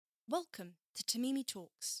Welcome to Tamimi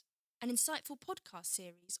Talks, an insightful podcast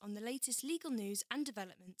series on the latest legal news and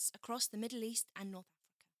developments across the Middle East and North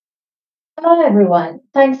Africa. Hello everyone,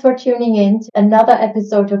 thanks for tuning in to another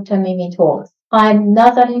episode of Tamimi Talks. I'm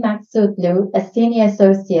Nazanin Maghsoudlou, a senior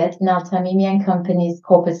associate in Al Tamimi & Company's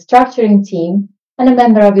corporate structuring team and a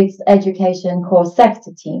member of its education core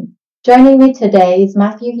sector team. Joining me today is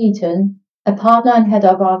Matthew Heaton, a partner and head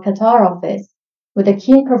of our Qatar office, with a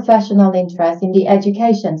keen professional interest in the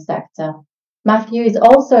education sector. Matthew is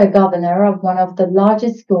also a governor of one of the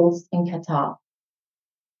largest schools in Qatar.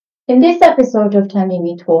 In this episode of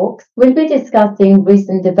Tamimi Talks, we'll be discussing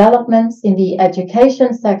recent developments in the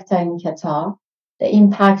education sector in Qatar, the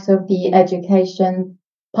impact of the Education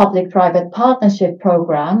Public-Private Partnership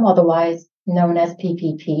Program, otherwise known as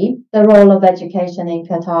PPP, the role of education in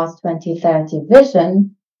Qatar's 2030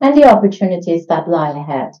 vision, and the opportunities that lie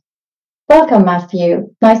ahead. Welcome,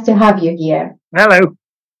 Matthew. Nice to have you here. Hello.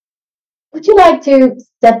 Would you like to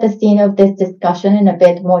set the scene of this discussion in a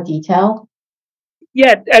bit more detail?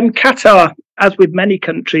 Yeah, Qatar, as with many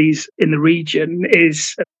countries in the region,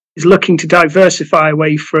 is looking to diversify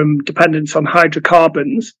away from dependence on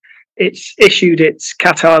hydrocarbons. It's issued its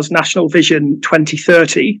Qatar's National Vision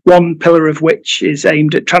 2030, one pillar of which is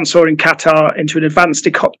aimed at transforming Qatar into an advanced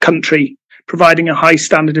country, providing a high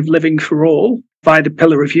standard of living for all via the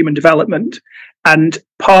pillar of human development. And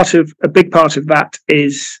a big part of that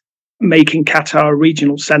is making Qatar a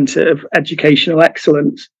regional centre of educational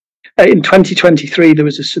excellence. In 2023, there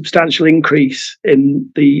was a substantial increase in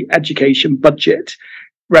the education budget,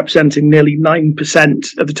 representing nearly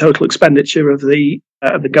 9% of the total expenditure of the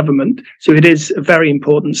government. So it is a very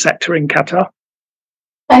important sector in Qatar.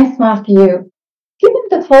 Thanks, Matthew. Given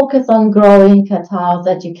the focus on growing Qatar's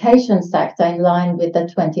education sector in line with the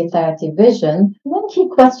 2030 vision, one key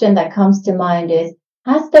question that comes to mind is,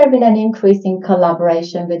 has there been an increase in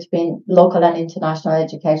collaboration between local and international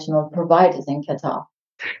educational providers in Qatar?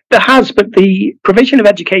 There has, but the provision of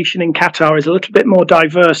education in Qatar is a little bit more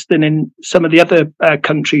diverse than in some of the other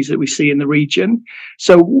countries that we see in the region.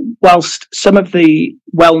 So whilst some of the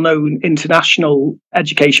well-known international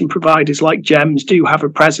education providers like GEMS do have a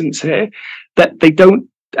presence here, that they don't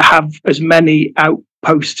have as many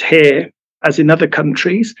outposts here as in other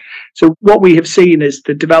countries. So what we have seen is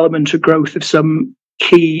the development or growth of some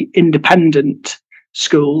key independent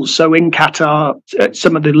schools. So in Qatar,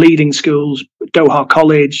 some of the leading schools, Doha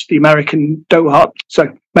College, the American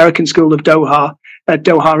School of Doha,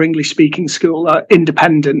 Doha English-speaking school, are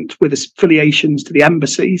independent with affiliations to the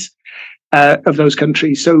embassies of those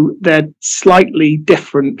countries. So they're slightly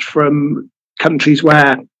different from countries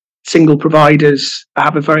where single providers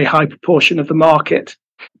have a very high proportion of the market.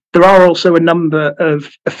 There are also a number of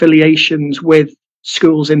affiliations with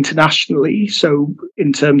schools internationally. So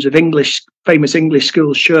in terms of famous English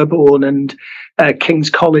schools, Sherborne and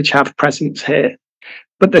King's College have presence here.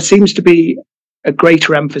 But there seems to be a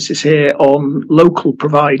greater emphasis here on local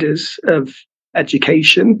providers of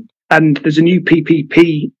education. And there's a new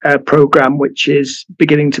PPP program which is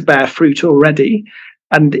beginning to bear fruit already.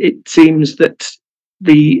 And it seems that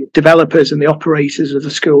the developers and the operators of the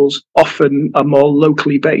schools often are more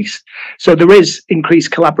locally based. So there is increased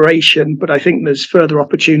collaboration, but I think there's further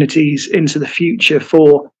opportunities into the future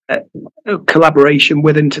for collaboration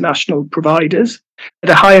with international providers. At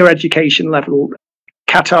a higher education level,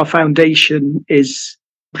 Qatar Foundation is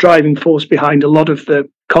driving force behind a lot of the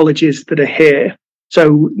colleges that are here.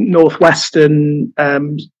 So Northwestern,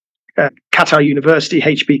 Qatar University,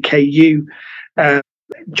 HBKU,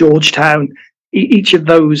 Georgetown, each of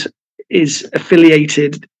those is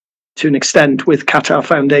affiliated to an extent with Qatar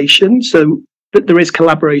Foundation, so that there is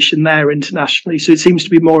collaboration there internationally. So it seems to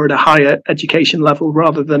be more at a higher education level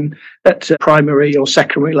rather than at a primary or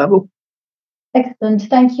secondary level. Excellent.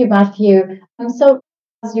 Thank you, Matthew. So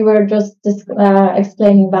as you were just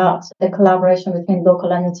explaining about the collaboration between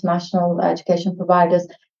local and international education providers,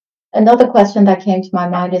 another question that came to my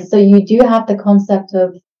mind is, so you do have the concept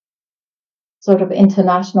of sort of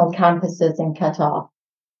international campuses in Qatar?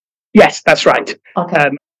 Yes, that's right. Okay.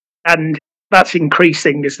 And that's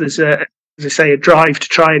increasing as there's a drive to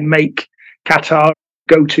try and make Qatar a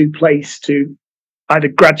go-to place to either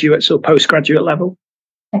graduates or postgraduate level.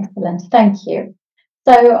 Excellent. Thank you.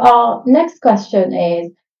 So our next question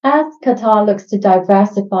is, as Qatar looks to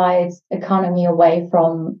diversify its economy away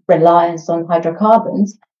from reliance on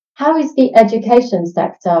hydrocarbons, how is the education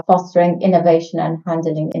sector fostering innovation and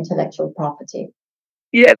handling intellectual property?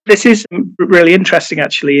 Yeah, this is really interesting,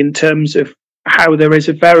 actually, in terms of how there is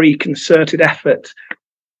a very concerted effort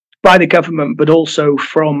by the government, but also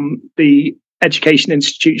from the education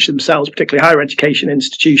institutions themselves, particularly higher education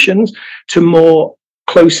institutions, to more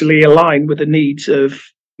closely align with the needs of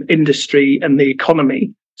industry and the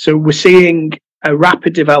economy. So we're seeing a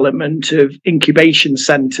rapid development of incubation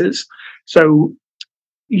centres. So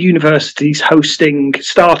universities hosting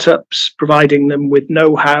startups, providing them with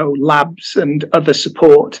know-how, labs and other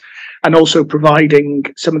support, and also providing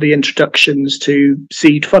some of the introductions to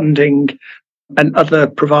seed funding and other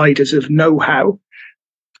providers of know-how.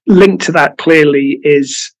 Linked to that clearly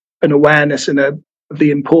is an awareness and of the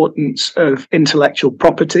importance of intellectual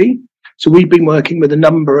property. So we've been working with a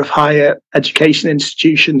number of higher education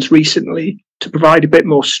institutions recently to provide a bit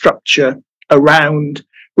more structure around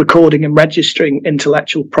recording and registering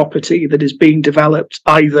intellectual property that is being developed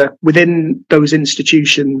either within those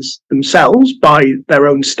institutions themselves by their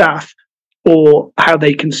own staff, or how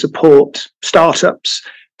they can support startups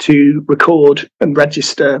to record and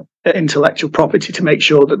register intellectual property to make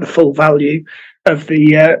sure that the full value of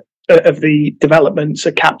the developments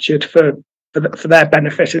are captured for their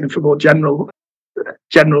benefit and for more general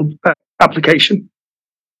application.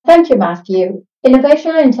 Thank you, Matthew.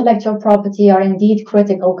 Innovation and intellectual property are indeed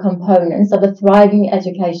critical components of a thriving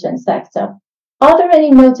education sector. Are there any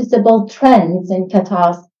noticeable trends in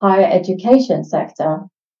Qatar's higher education sector?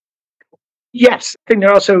 Yes, I think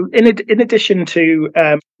there are. So in addition to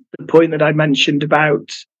the point that I mentioned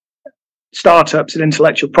about startups and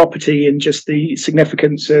intellectual property and just the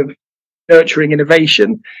significance of nurturing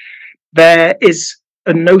innovation, there is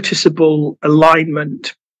a noticeable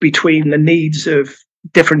alignment between the needs of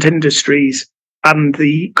different industries and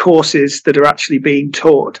the courses that are actually being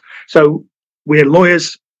taught. So we're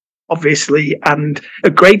lawyers, obviously, and a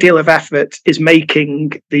great deal of effort is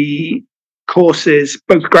making the courses,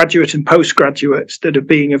 both graduate and postgraduate, that are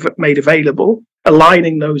being made available,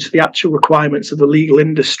 aligning those to the actual requirements of the legal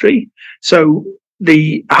industry. So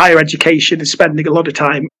the higher education is spending a lot of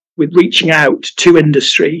time with reaching out to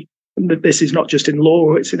industry. This is not just in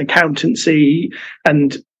law, it's in accountancy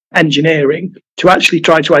and engineering, to actually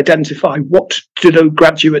try to identify what do those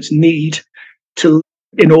graduates need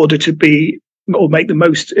in order to be or make the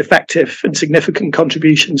most effective and significant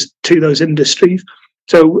contributions to those industries.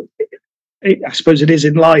 So I suppose it is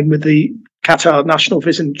in line with the Qatar National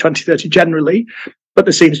Vision 2030 generally, but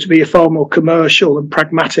there seems to be a far more commercial and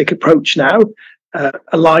pragmatic approach now,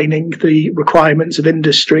 aligning the requirements of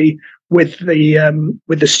industry with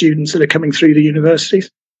the students that are coming through the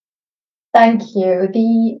universities. Thank you.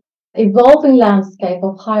 The evolving landscape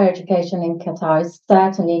of higher education in Qatar is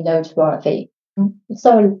certainly noteworthy.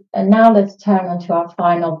 So now let's turn on to our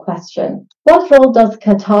final question. What role does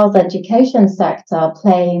Qatar's education sector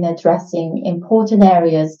play in addressing important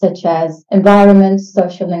areas such as environment,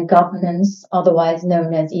 social and governance, otherwise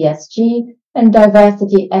known as ESG, and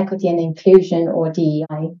diversity, equity and inclusion, or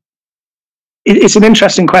DEI? It's an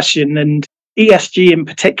interesting question, and ESG in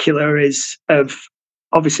particular is of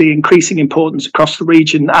obviously increasing importance across the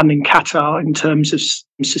region and in Qatar in terms of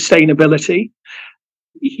sustainability.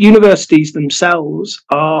 Universities themselves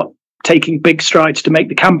are taking big strides to make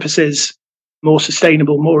the campuses more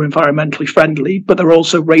sustainable, more environmentally friendly, but they're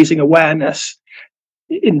also raising awareness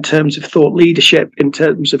in terms of thought leadership, in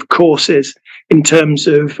terms of courses, in terms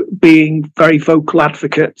of being very vocal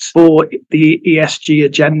advocates for the ESG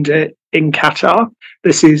agenda in Qatar.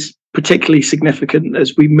 This is particularly significant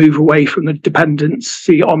as we move away from the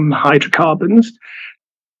dependency on hydrocarbons.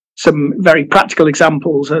 Some very practical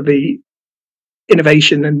examples are the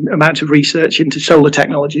innovation and amount of research into solar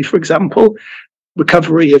technology, for example,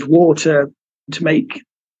 recovery of water to make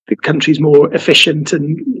the countries more efficient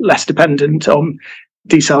and less dependent on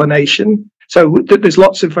desalination. So there's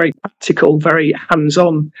lots of very practical, very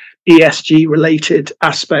hands-on ESG related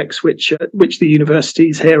aspects which the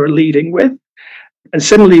universities here are leading with. And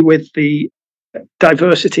similarly with the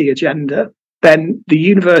diversity agenda, then the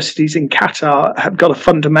universities in Qatar have got a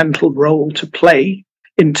fundamental role to play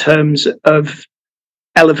in terms of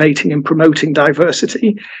elevating and promoting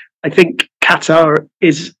diversity. I think Qatar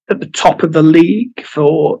is at the top of the league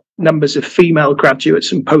for numbers of female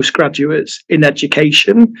graduates and postgraduates in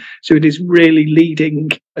education. So it is really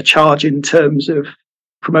leading a charge in terms of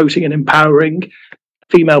promoting and empowering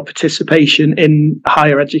female participation in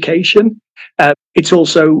higher education. It's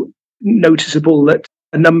also noticeable that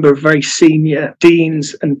a number of very senior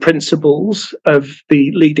deans and principals of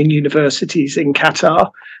the leading universities in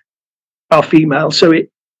Qatar are female. So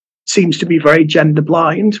it seems to be very gender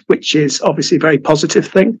blind, which is obviously a very positive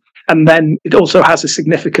thing. And then it also has a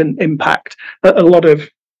significant impact. A lot of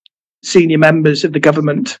senior members of the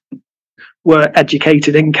government were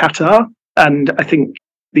educated in Qatar. And I think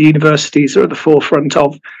the universities are at the forefront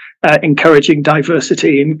of encouraging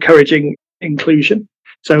diversity, encouraging inclusion.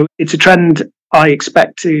 So it's a trend I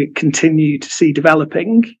expect to continue to see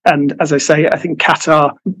developing. And as I say, I think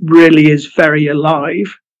Qatar really is very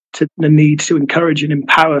alive to the need to encourage and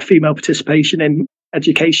empower female participation in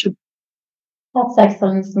education. That's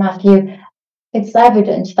excellent, Matthew. It's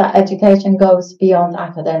evident that education goes beyond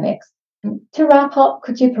academics. To wrap up,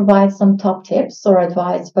 could you provide some top tips or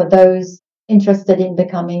advice for those interested in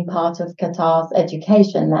becoming part of Qatar's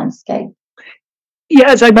education landscape? Yeah,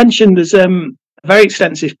 as I mentioned, there's a very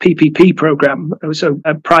extensive PPP program, so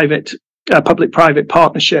a public-private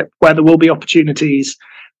partnership, where there will be opportunities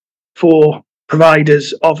for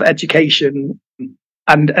providers of education,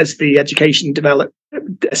 and as the education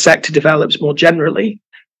sector develops more generally,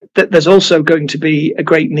 that there's also going to be a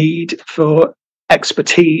great need for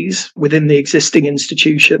expertise within the existing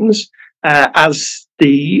institutions as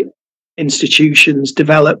the institutions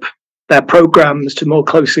develop their programs to more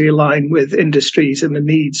closely align with industries and the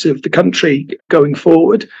needs of the country going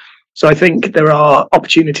forward. So I think there are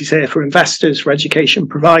opportunities here for investors, for education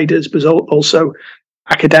providers, but also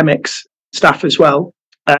academics, staff as well.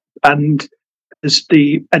 And as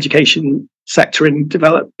the education sector in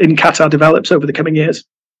Qatar develops over the coming years.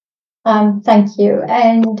 Thank you.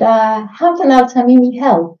 And how can Tamimi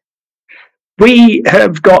help? We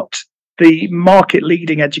have got the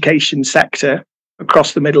market-leading education sector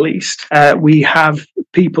across the Middle East. We have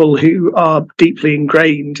people who are deeply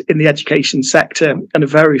ingrained in the education sector and are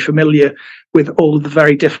very familiar with all of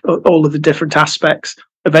the different aspects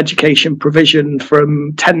of education provision,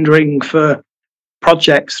 from tendering for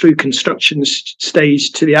projects through construction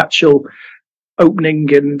stage to the actual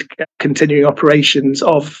opening and continuing operations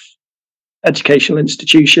of educational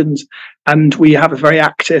institutions. And we have a very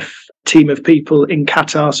active team of people in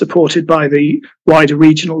Qatar, supported by the wider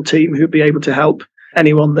regional team, who'll be able to help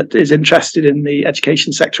anyone that is interested in the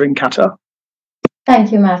education sector in Qatar.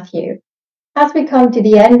 Thank you, Matthew. As we come to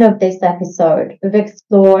the end of this episode, we've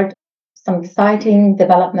explored some exciting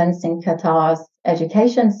developments in Qatar's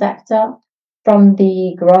education sector, from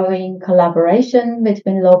the growing collaboration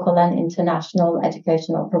between local and international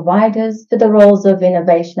educational providers to the roles of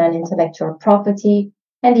innovation and intellectual property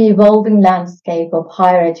and the evolving landscape of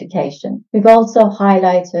higher education. We've also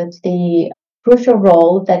highlighted the crucial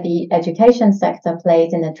role that the education sector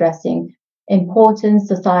plays in addressing important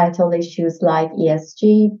societal issues like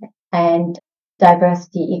ESG and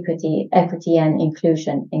diversity, equity and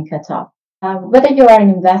inclusion in Qatar. Whether you are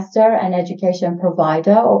an investor, an education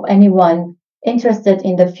provider, or anyone interested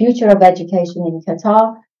in the future of education in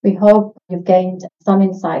Qatar, we hope you've gained some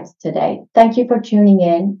insights today. Thank you for tuning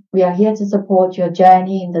in. We are here to support your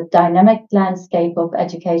journey in the dynamic landscape of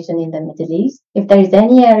education in the Middle East. If there is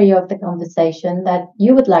any area of the conversation that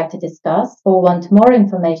you would like to discuss or want more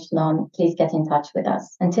information on, please get in touch with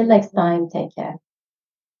us. Until next time, take care.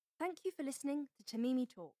 Thank you for listening to Tamimi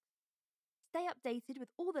Talk. Stay updated with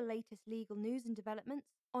all the latest legal news and developments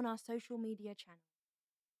on our social media channels.